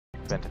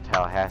been to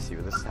Tallahassee,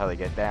 but this is how they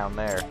get down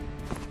there.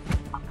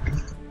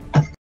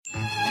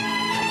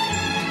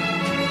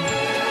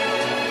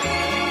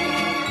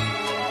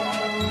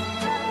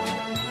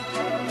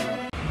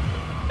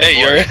 Hey,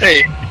 you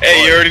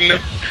already know.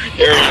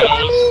 You already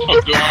know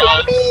what's going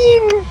on.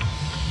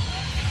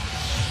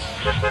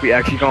 We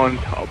actually going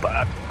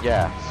Chalbano.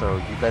 Yeah, so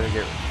you better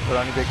put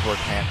on your big boy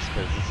pants,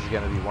 because this is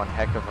gonna be one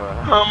heck of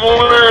a... I'm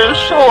wearing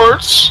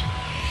shorts.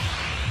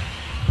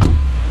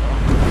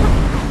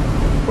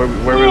 Where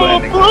we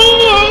landing? We're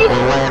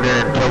landing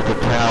in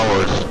Tilted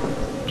Towers.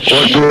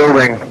 What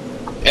building?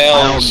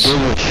 Elves. I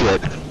don't give a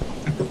shit.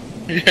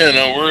 Yeah,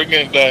 no, we're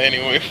gonna die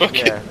anyway. Fuck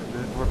Yeah, it.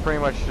 we're pretty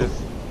much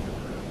just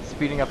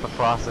speeding up the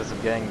process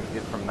of getting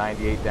it from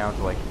 98 down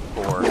to like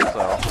 4,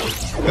 so...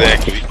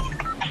 Exactly.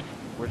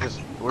 We're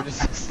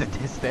just a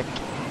statistic.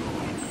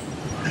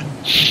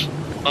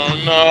 Oh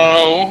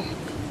no.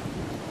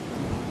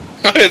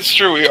 It's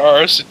true, we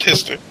are a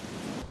statistic.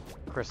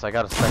 Chris, I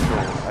got a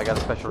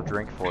special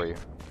drink for you.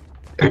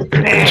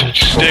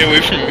 Stay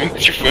away from me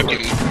with your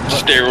fucking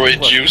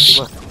steroid juice.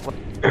 Look.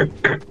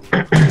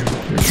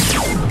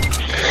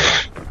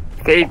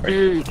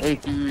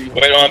 Safety.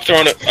 Wait, I'm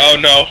throwing it. Oh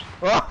no.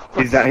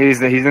 He's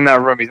in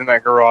that room. He's in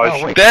that garage.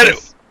 Oh, wait, That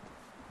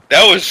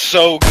was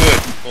so good.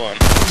 Hold on.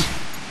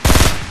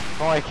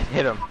 Oh, I can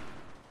hit him.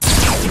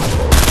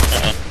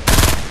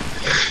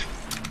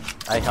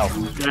 I helped.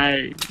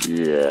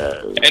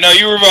 Yeah. Hey, no,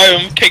 you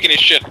revive him, taking his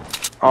shit.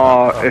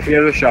 Oh, if he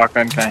has a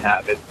shotgun, can I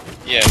have it?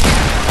 Yeah.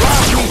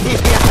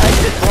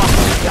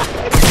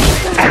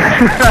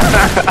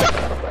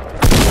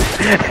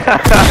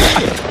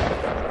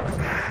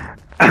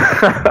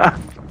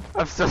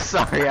 I'm so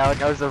sorry,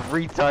 Alec. I was a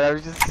retard. I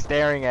was just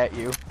staring at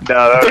you.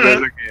 No, that was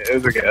okay. It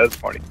was okay. That was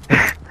funny.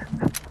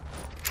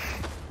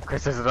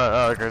 Chris is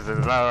not. Chris is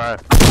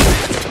not.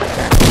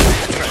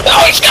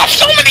 Oh, he's got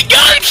so many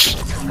guns!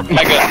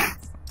 I got.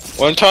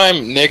 One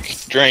time, Nick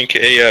drank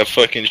a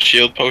fucking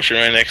shield potion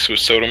right next to a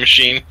soda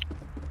machine.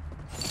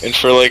 And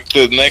for like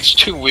the next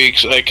 2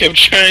 weeks, I kept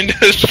trying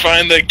to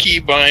find that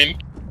keybind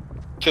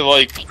to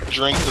like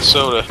drink the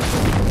soda.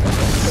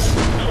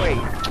 Wait.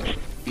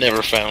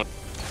 Never found.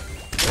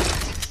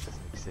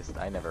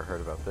 I never heard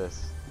about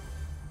this.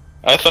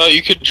 I thought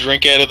you could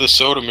drink out of the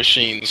soda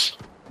machines.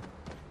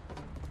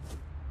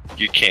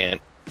 You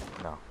can't.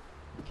 No.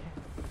 You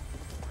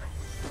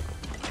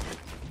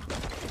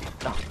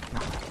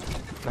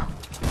can't.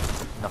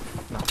 No.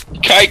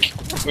 Kike!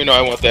 Wait, no,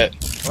 I want that.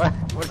 What?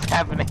 What's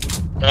happening?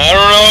 I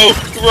don't know.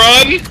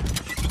 Run!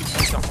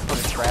 Don't put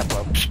a trap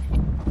up.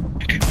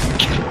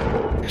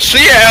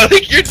 See ya,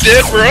 Alec, you're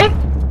dead, bro.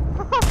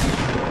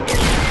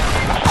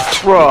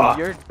 Bruh.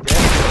 You're dead, bro.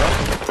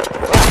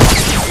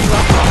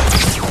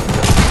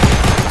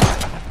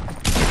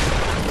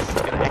 This is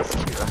gonna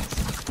execute us.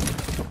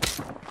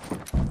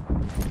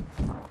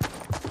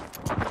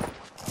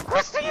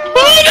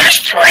 Oh, there's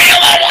 3 of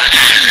them!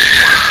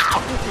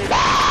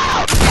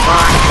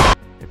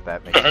 If that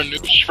makes Our new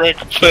Shrek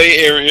play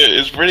area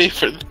is ready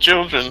for the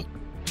children,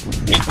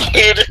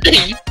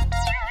 including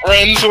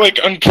friends like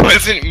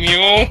Unpleasant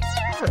Mule,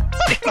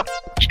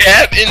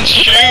 Cat and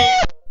Shoe,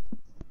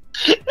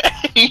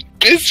 and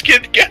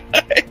Biscuit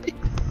Guy.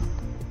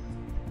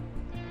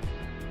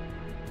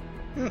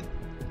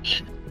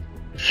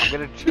 I'm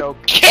gonna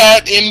choke.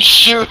 Cat in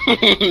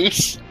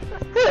Shoes.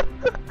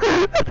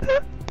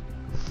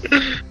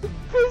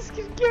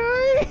 Biscuit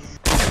guy!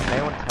 Can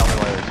anyone tell me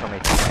why there's so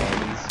many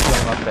trannies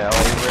filling up the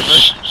LA River?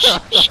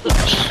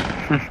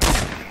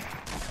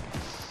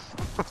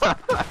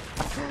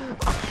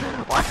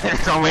 Why are there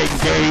so many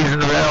gays in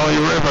the LA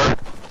River?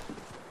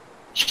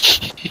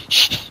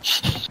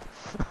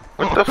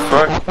 What the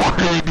fuck? What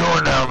are they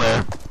doing down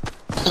there?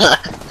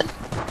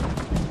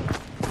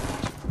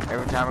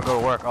 Every time I go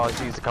to work, all I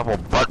see is a couple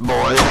of butt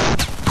boys.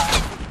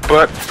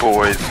 Butt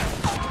boys.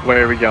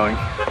 Where are we going?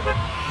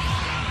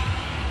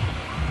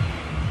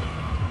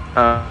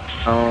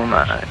 Oh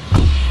my.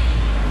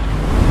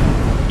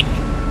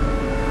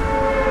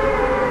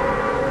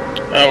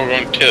 Oh, we're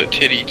going to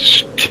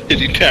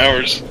titty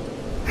towers.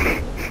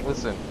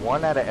 Listen,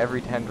 1 out of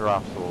every 10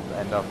 drops will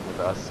end up with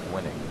us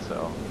winning,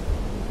 so...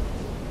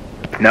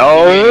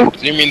 No!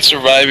 You mean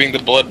surviving the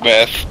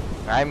bloodbath?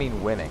 I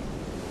mean winning.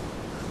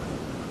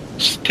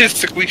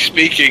 Statistically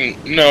speaking,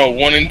 no,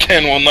 1 in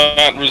 10 will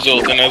not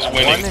result in us 1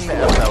 winning. in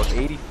about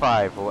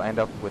 85 will end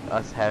up with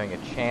us having a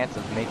chance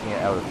of making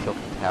it out of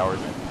Tilted Towers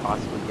and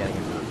possibly getting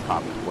into the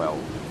top 12.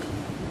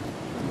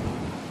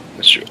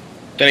 That's true.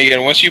 Then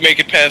again, once you make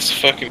it past the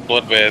fucking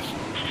bloodbath,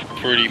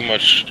 pretty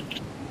much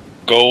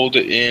gold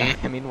in.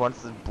 I mean,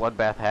 once the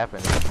bloodbath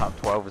happens, the top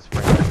 12 is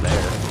pretty much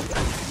there.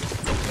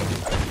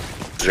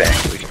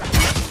 Exactly.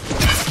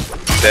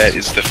 That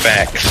is the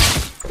facts.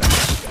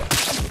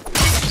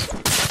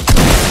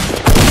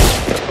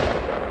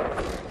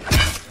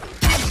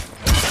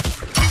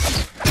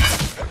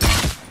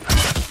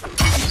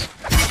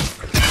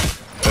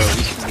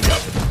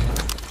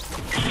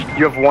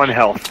 You have 1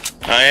 health.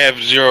 I have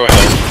 0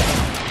 health.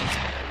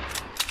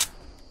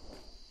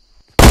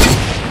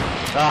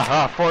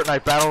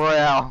 Fortnite Battle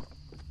Royale.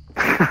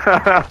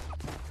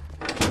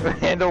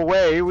 And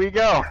away we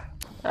go.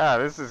 Ah,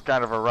 this is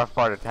kind of a rough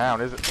part of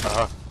town, is it?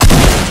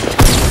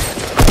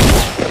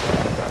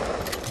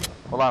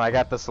 Hold on, I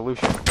got the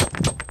solution.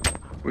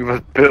 We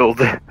must build.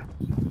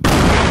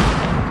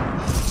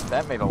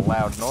 That made a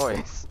loud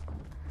noise.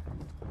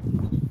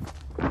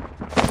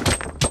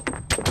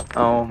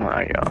 Oh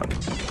my god.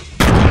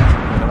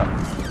 Shut up.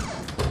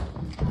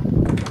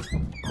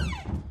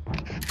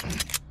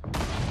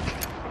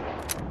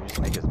 Just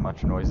make as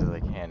much noise as I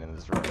can in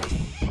this room.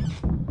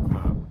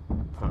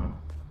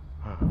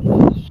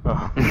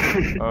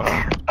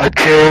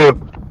 Achoo!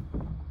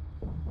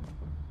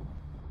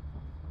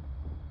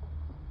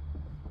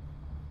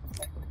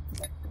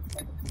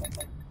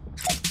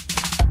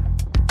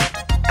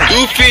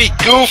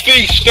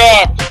 Goofy,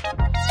 stop!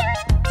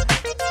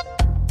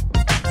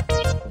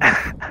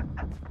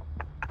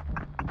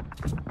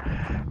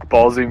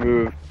 Ballsy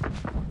move.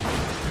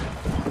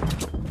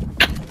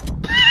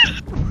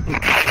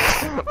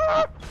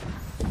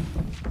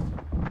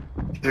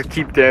 Just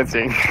keep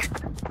dancing.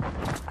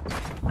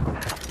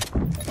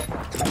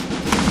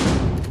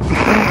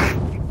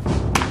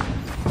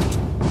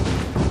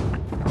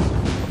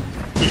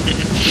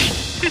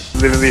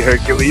 Literally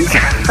Hercules.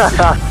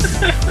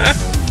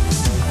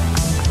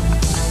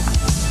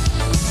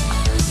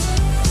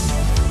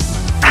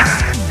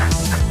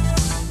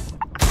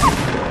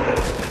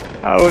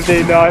 How have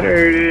they not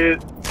heard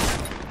it?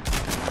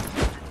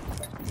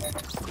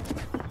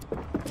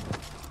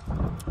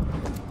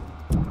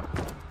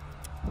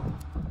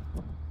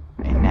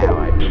 And now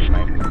I take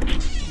my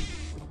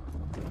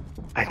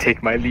I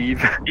take my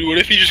leave. Dude, what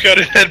if you just got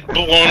his head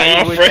blown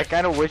off, I right?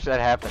 kind of wish that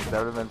happened.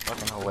 That would have been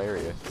fucking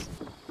hilarious.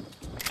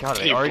 God,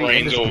 are they Your already in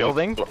brain's this over.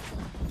 building?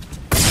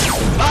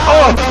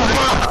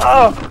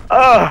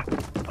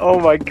 Oh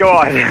my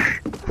god.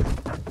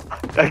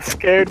 That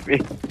scared me.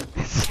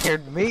 It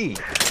scared me.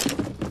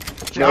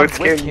 No, it Wick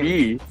scared came-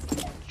 me.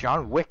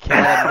 John Wick came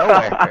out of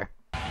nowhere.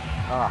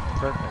 Ah,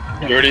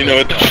 perfect. You already know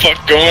what the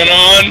fuck going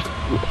on?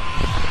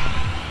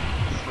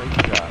 Straight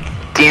shot.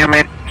 Damn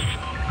it.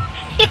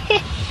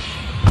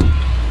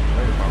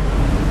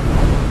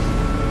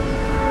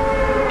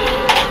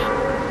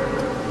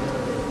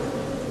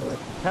 I'm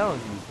telling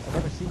you, I've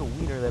never seen a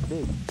wiener that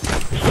big.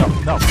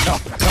 No.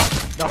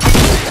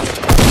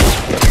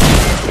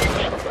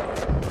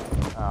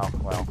 Oh,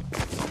 well.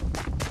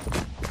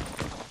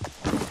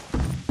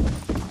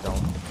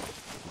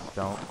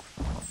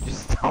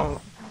 Just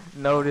don't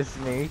notice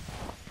me,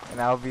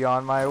 and I'll be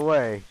on my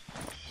way.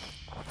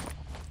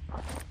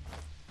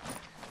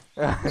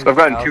 So I've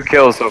gotten 2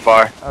 kills so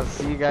far. I'll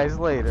see you guys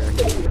later.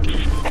 The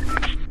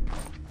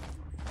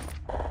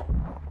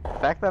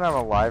fact that I'm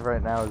alive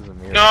right now is a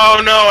miracle.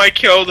 No, I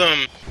killed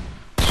him.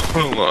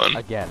 Hold on.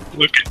 Again.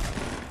 Look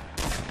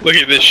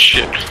at this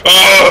shit.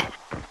 Oh!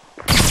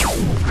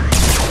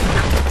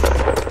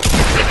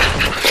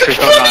 Chris,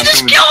 Let me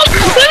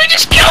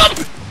just kill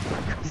him!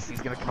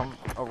 He's gonna come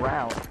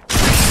around. Who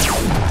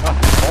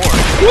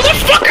the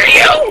fuck are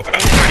you? Oh my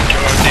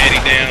god, Daddy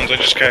Downs, I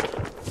just got...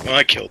 Well,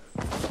 I killed.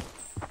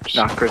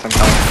 Nah, Chris, I'm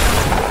coming.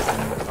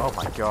 Oh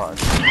my god.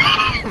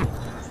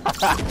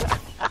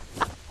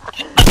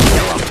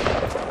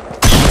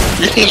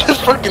 You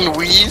just fucking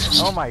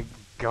wheeze. Oh my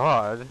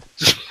god.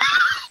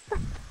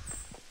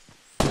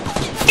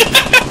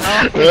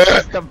 Oh, it's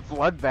just a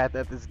bloodbath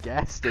at this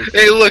gas station.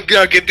 Hey, look,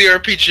 get the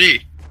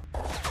RPG. I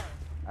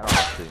don't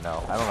actually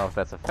know. I don't know if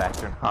that's a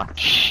fact or not.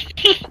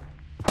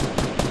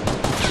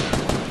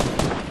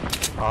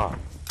 Oh.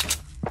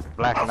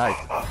 Black Knight.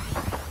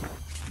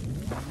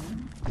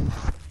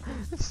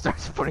 It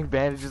starts putting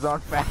bandages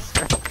on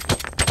faster. That's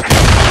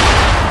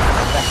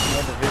the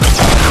end of it.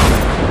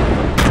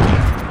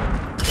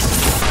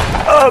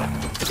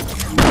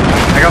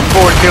 I got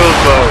 4 kills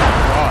though.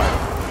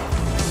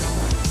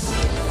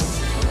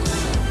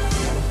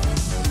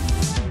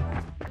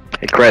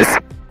 Hey Chris,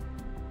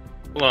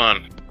 Hold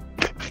on.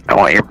 I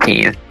want your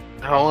pee.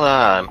 Hold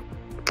on. I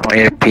want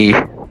you to pee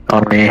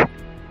on me.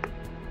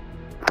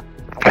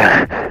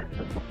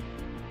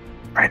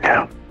 Right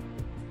now.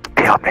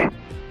 Pee on me.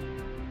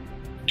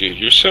 Dude,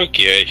 you're so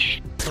gay.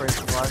 Chris,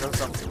 wanna know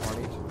something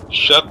funny?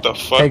 Shut the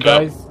fuck Hey up.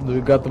 guys, do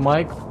you got the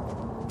mic?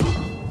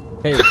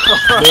 Hey,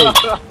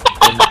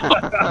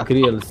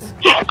 grills.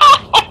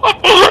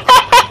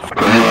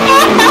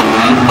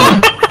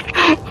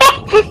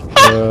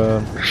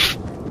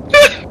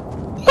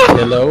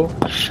 Hello?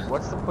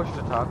 What's the push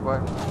to talk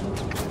button?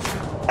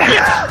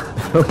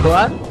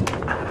 What?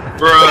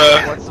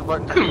 Bruh. What's the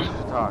button to push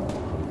to talk?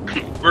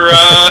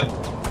 Bruh.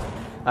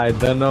 I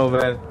don't know,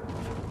 man.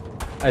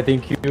 I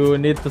think you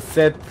need to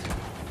set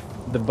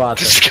the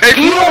button. This guy.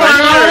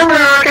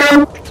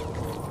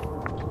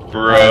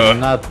 Bruh. I'm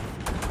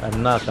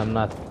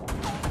not.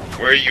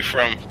 Where are you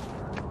from?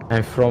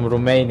 I'm from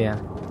Romania.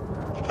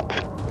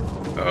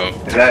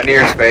 Oh. Is that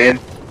near Spain?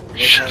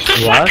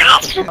 What?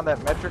 On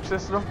that metric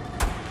system?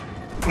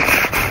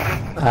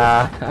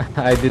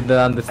 I didn't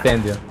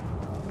understand you.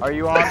 Are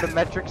you on the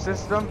metric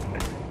system?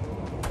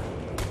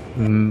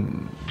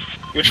 Mm,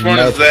 Which one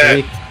is that?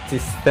 metric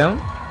system?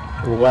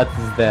 What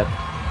is that?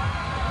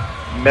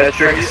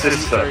 Metric Are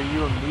system.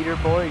 you a meter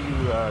boy or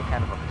are you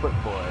kind of a foot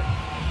boy?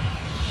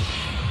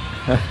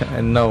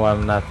 No,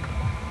 I'm not.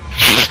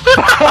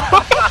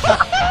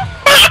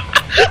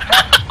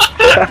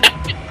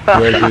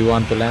 Where do you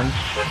want to land?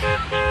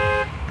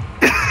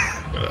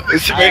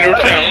 It's a major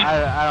town.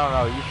 I don't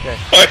know, you pick.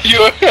 Are you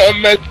a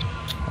med?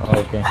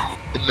 Okay.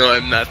 No,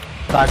 I'm not.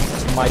 Suck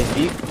my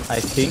dick, I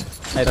think.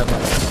 I don't know.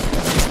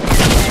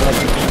 What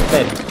you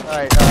said.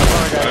 Alright,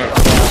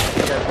 guys, see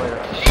you guys later.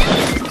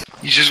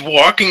 He's just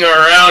walking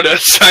around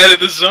outside of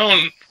the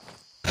zone.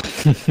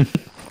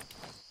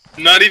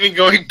 Not even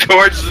going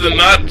towards the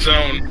not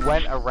zone.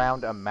 Went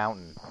around a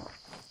mountain.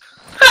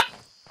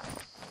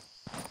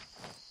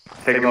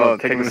 Taking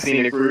the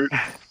scenic route.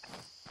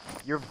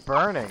 You're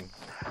burning.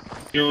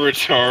 You're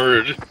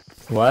retarded.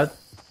 What?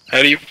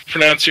 How do you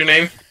pronounce your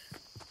name?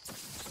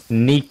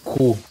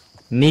 Niku.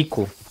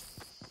 Niku.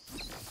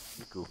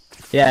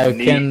 Yeah,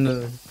 you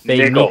can say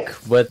Nico. Nick,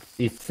 but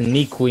it's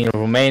Niku in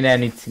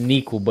Romanian, it's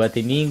Niku, but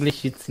in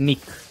English it's Nick.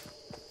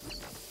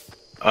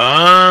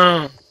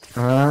 Ah.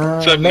 Ah,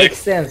 up, makes Nick?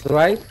 sense,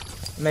 right?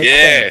 Makes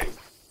Yeah. sense.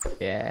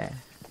 Yeah.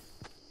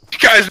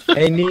 Guys.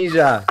 Hey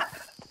Ninja,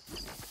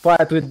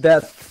 fight with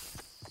that.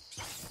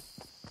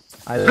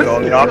 I So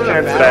on the off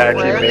chance that I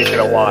actually make it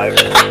alive.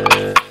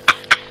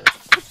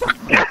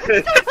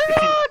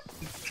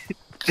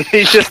 Did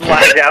he just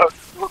lag out?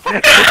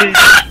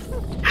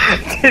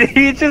 Did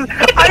he just...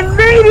 I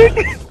made it!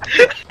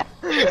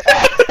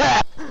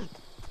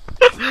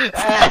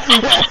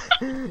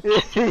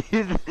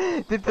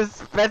 Did the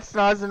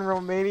Spetsnaz in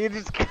Romania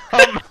just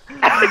come?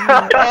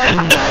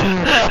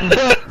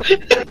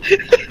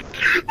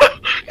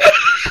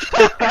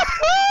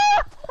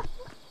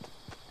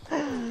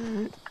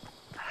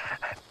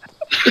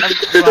 I'm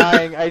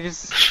crying. I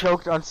just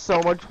choked on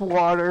so much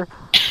water.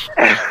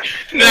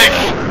 Nick!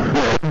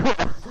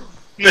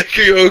 Nick,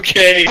 are you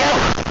okay?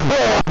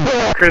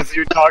 Chris,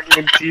 you're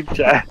talking in team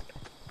chat.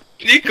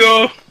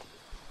 Nico!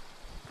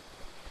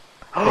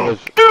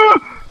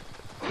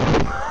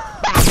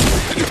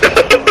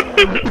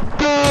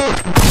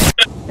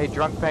 Hey,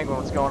 drunk penguin,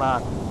 what's going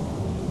on?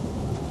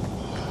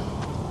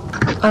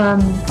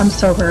 I'm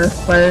sober,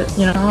 but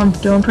you know, I'm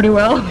doing pretty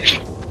well.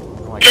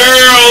 Oh my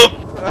God.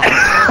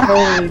 Girl!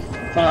 Holy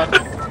fuck.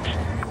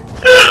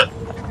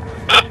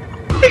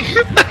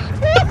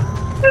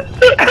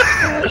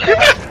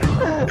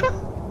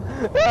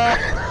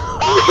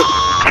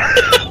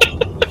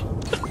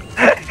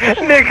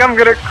 Nick, I'm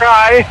gonna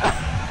cry!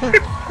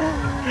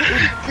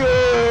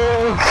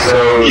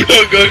 So, Yo,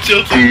 go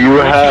chill. do you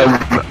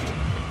have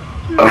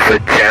a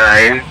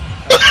vagina?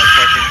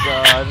 Oh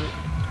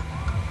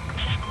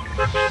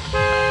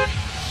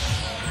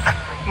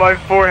my My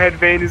forehead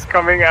vein is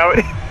coming out.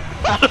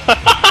 fucking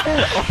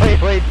god. Wait,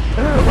 why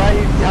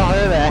did you tell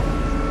her that?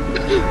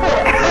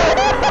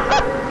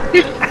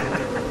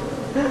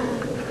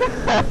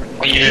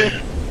 Yeah.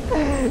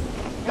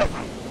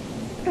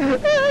 I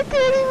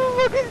can't even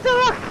fucking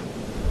talk.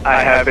 I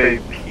have a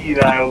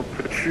penile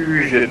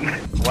protrusion.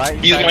 Why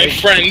He's my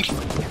friend.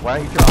 Why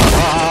don't you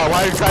try?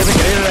 Why are you trying to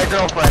get into that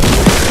girlfriend?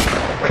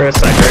 Chris,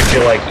 I heard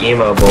you like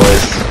emo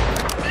boys.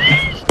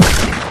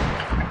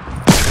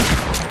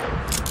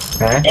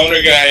 Huh?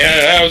 Older guy,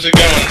 how's it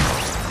going?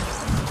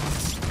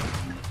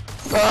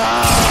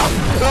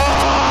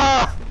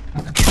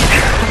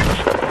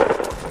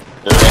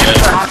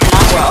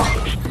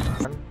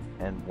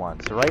 And one.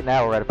 So right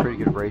now we're at a pretty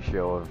good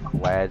ratio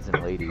of lads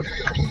and ladies.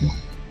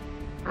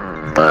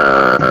 I'm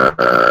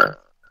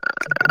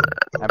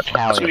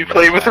Italian. So we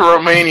played with a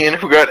Romanian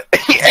who got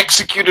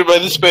executed by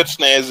the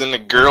Spetsnaz and a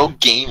girl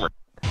gamer.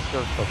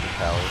 Go fucking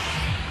towers.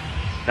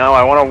 No,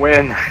 I wanna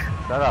win.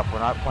 Shut up, we're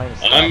not playing a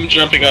I'm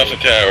jumping off the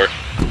tower.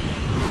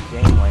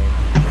 game lane.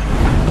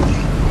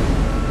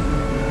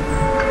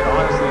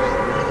 Honestly,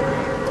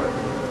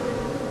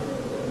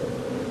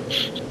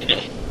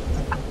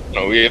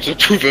 No, we have to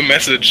prove a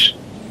message.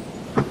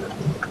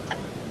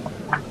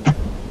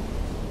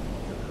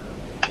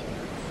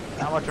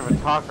 how much of a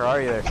talker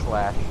are you there,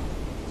 Slash?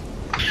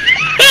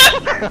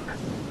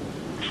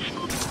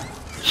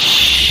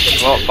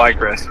 Well, bye,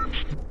 Chris.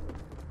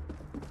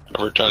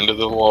 Return to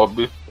the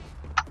lobby.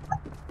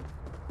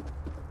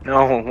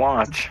 No,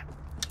 watch.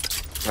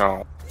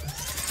 No.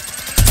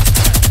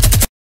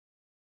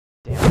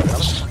 Damn, that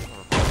was fucking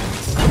repetitive.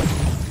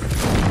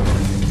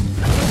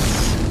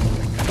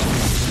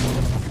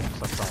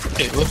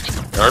 Hey, look.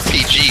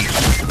 RPG.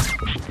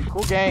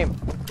 Cool game,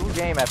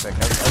 Epic.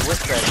 I wish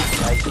that.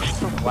 I'm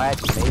so glad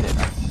you made it.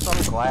 I'm so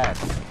glad.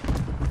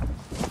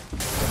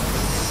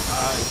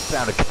 You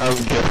sounded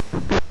cone good.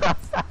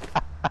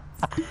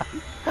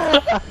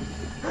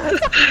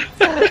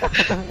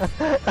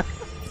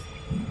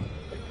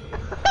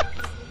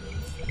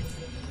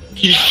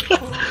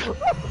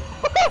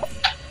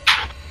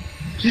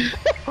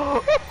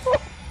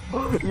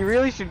 You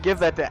really should give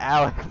that to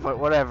Alec, but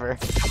whatever.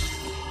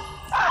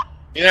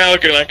 Yeah,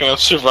 look, they're not gonna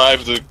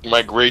survive the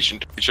migration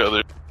to each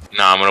other.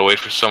 Nah, I'm gonna wait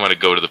for someone to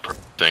go to the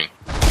thing.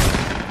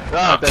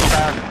 Oh, they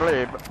found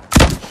Glib.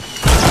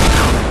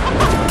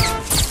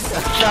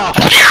 No!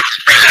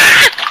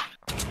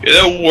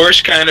 You're the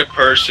worst kind of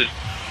person.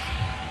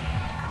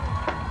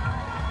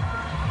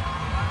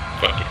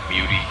 Fucking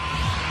beauty.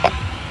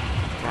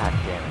 God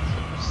damn it.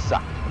 You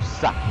suck. You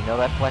suck. You know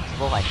that,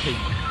 Flexible? I hate you.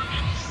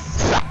 You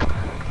suck.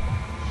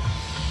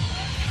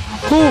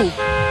 Who?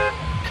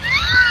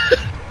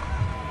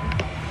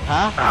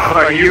 Huh?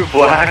 Are you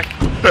black?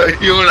 Are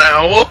you an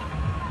owl?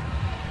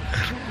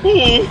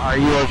 Ooh. Are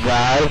you a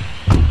guy?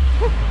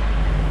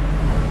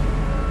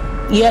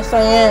 Yes,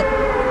 I am.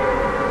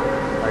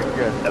 Alright,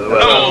 good.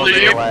 How old are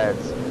you?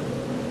 Lads.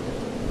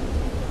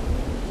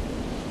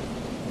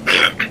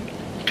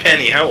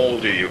 Penny, how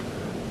old are you?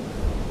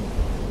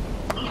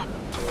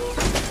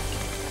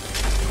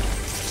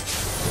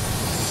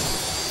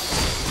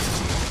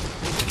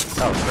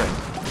 Oh, Chris.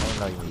 I didn't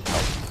know you need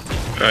help.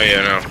 Oh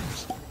yeah, no.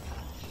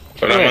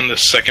 But I'm on the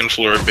second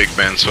floor of Big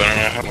Ben, so I don't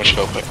know how much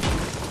help I...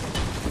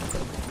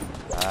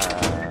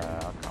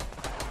 I'll come.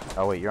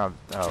 Oh wait, you're on...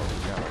 Oh,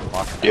 you're on the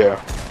lock.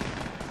 Yeah.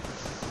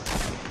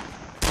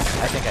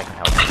 I think I can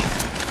help you.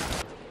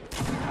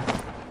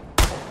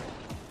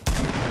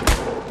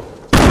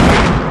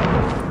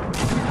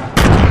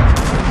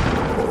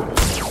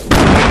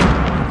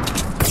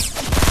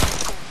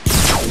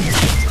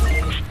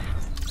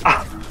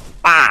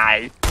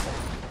 Bye.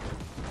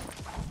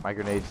 My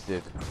grenades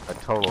did a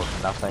total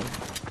of nothing.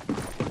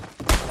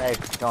 Hey,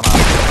 what's going on?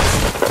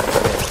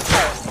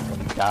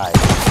 And you died.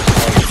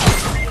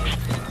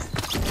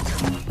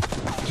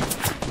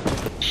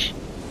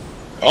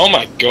 Oh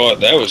my god,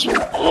 that was...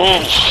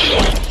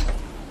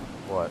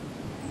 What?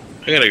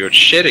 I gotta go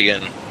shit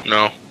again.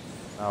 No.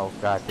 Oh,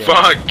 god damn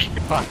Fuck! it.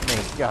 Fuck me.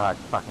 God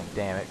fucking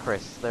damn it,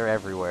 Chris. They're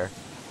everywhere.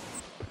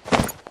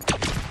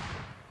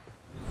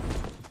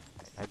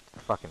 I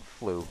fucking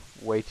flew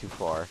way too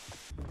far.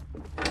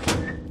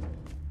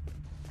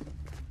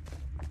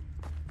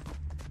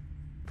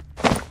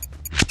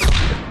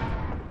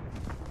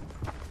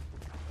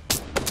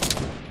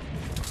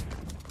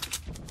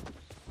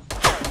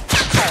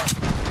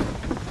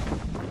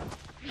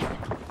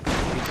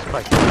 Jesus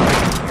Christ.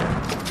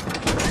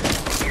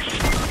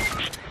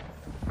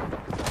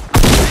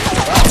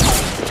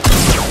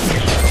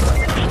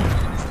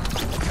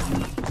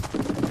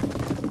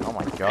 Oh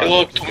my god. Hey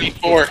look,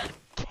 24.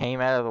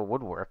 Came out of the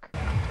woodwork.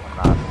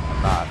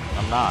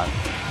 I'm not.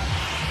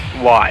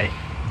 Why?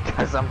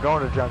 Because I'm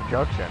going to Junk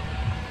Junction.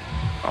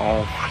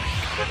 Oh.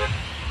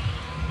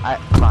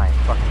 Fine,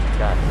 fucking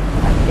god.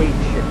 I hate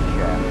shift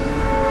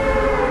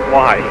shafts.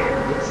 Why?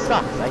 It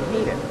sucks, I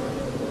hate it.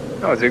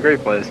 No, it's a great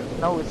place.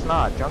 No, it's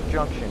not. Junk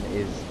Junction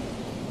is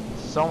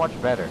so much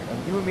better.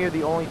 And you and me are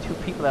the only two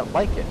people that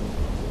like it.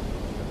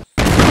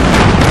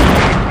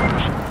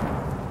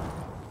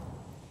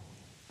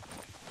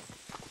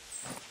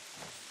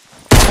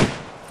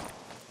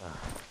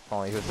 If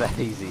only it was that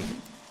easy.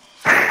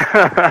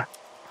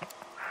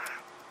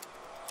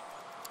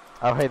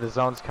 Oh, hey, the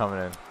zone's coming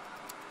in.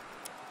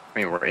 I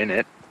mean, we're in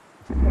it.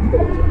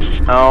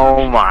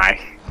 Oh my.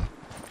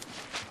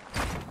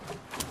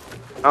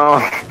 Oh.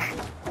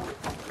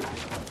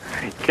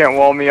 You can't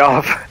wall me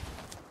off.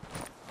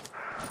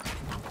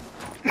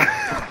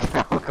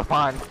 Oh, come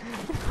on.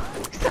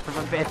 Son of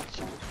a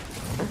bitch.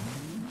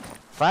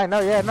 Fine,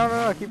 no, yeah,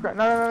 no, keep going.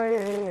 No,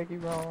 yeah,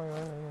 keep going.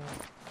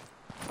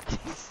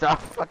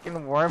 Stop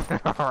fucking worming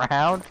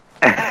around.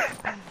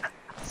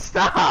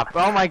 Stop!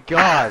 Oh my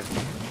god!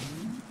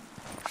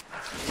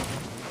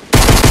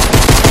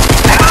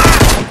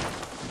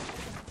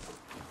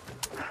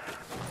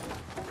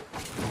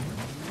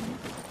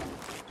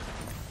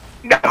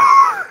 No.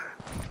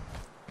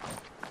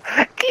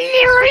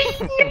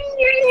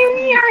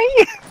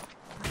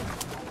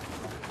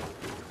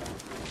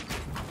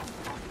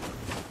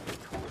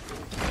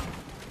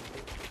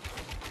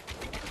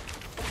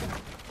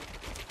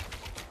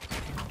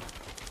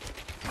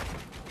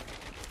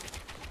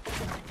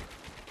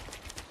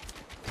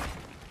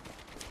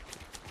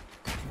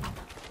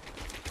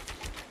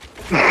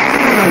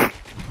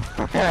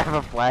 I have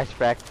a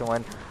flashback to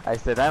when I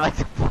said I like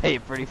to play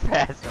it pretty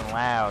fast and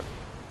loud.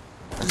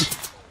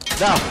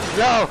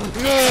 No!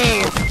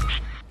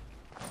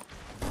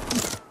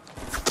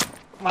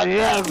 My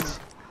legs!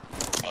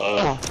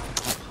 Oh,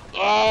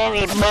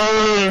 it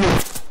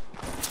moves!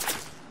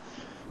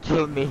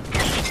 Kill me.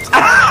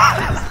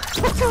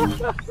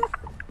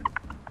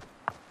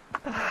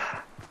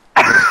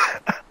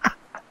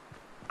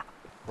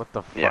 What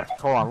the fuck? Yeah.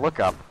 Hold on, look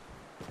up.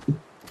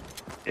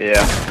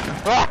 Yeah.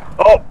 Ah!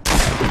 Oh!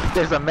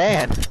 There's a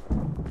man!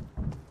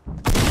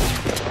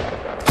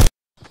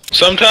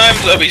 Sometimes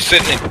I'll be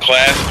sitting in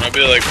class and I'll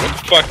be like, what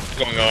the fuck is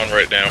going on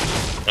right now?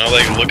 And I'll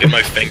like look at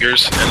my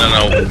fingers and then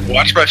I'll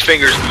watch my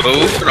fingers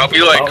move and I'll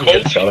be like, Oh,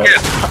 holy shut up.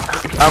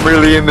 shit, I'm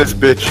really in this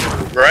bitch.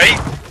 right?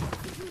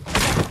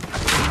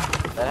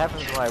 That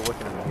happens when I look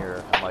in the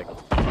mirror. I'm like,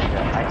 okay,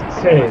 I can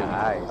see my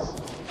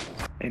eyes.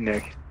 Hey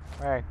Nick,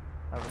 Alright,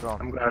 how's it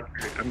going?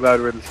 I'm glad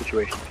we're in the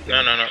situation.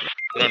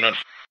 No.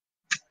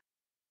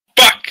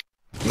 Fuck!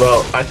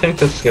 Well, I think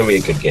this is gonna be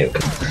a good game.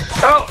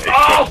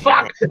 Oh,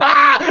 fuck!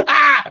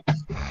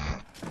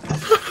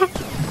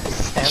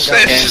 Sam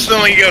It's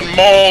like you got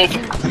mauled.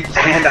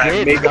 And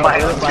I make my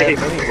escape.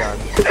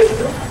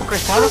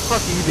 Chris, how the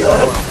fuck are you doing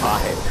on a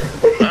pie?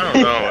 I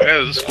don't know.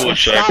 It was a cool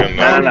shotgun Stop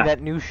though. Nah.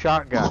 that new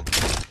shotgun.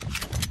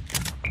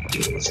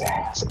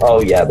 Jesus.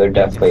 Oh yeah, they're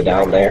definitely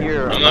down there.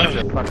 Here, a I'm bunch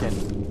not- of fucking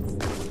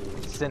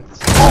synths.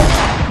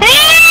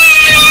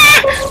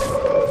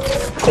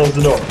 Close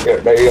the door. Here,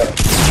 there you go.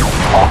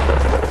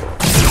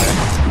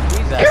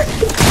 Squeeze that.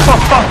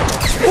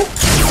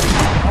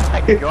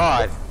 Oh my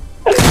god.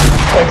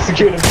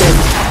 Executed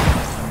things.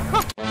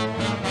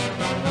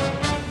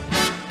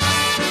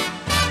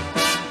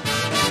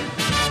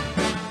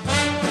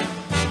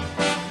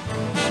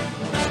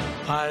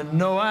 I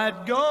know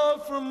I'd go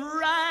from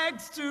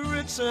rags to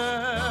riches